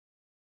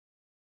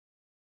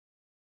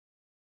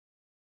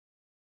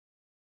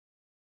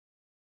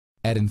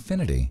At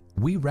Infinity,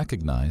 we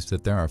recognize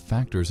that there are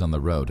factors on the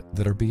road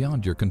that are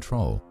beyond your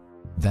control.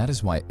 That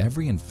is why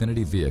every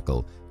Infinity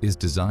vehicle is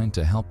designed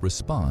to help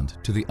respond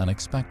to the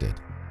unexpected.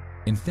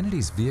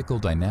 Infinity's vehicle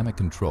dynamic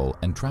control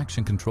and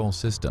traction control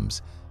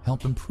systems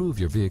help improve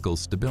your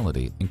vehicle's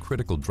stability in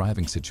critical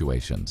driving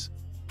situations.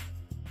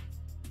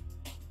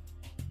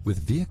 With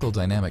vehicle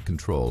dynamic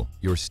control,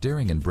 your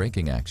steering and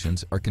braking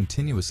actions are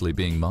continuously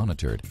being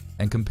monitored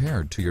and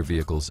compared to your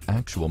vehicle's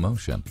actual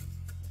motion.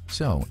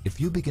 So, if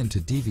you begin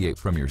to deviate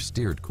from your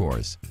steered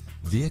course,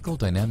 vehicle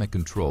dynamic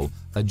control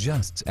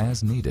adjusts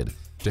as needed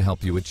to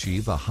help you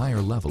achieve a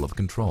higher level of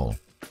control.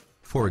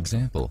 For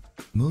example,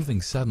 moving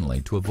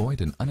suddenly to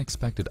avoid an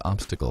unexpected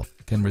obstacle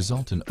can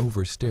result in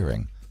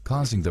oversteering,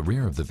 causing the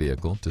rear of the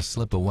vehicle to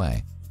slip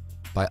away.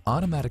 By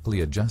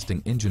automatically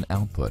adjusting engine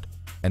output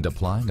and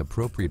applying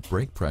appropriate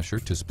brake pressure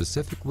to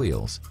specific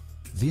wheels,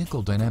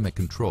 vehicle dynamic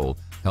control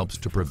helps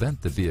to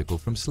prevent the vehicle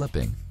from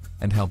slipping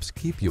and helps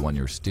keep you on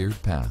your steered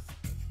path.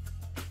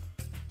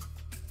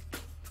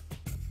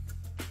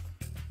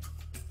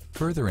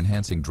 Further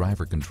enhancing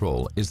driver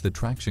control is the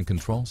traction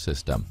control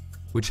system,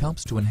 which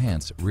helps to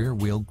enhance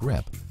rear-wheel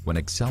grip when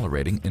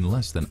accelerating in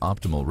less than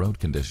optimal road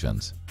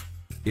conditions.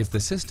 If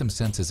the system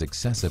senses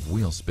excessive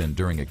wheel spin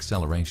during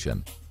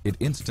acceleration, it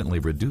instantly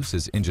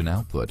reduces engine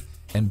output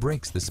and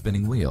brakes the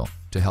spinning wheel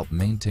to help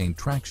maintain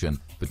traction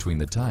between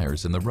the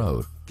tires and the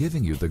road,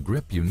 giving you the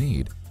grip you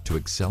need to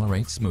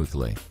accelerate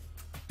smoothly.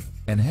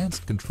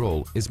 Enhanced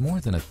control is more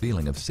than a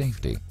feeling of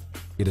safety.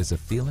 It is a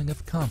feeling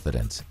of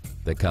confidence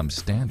that comes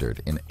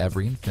standard in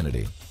every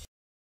Infinity.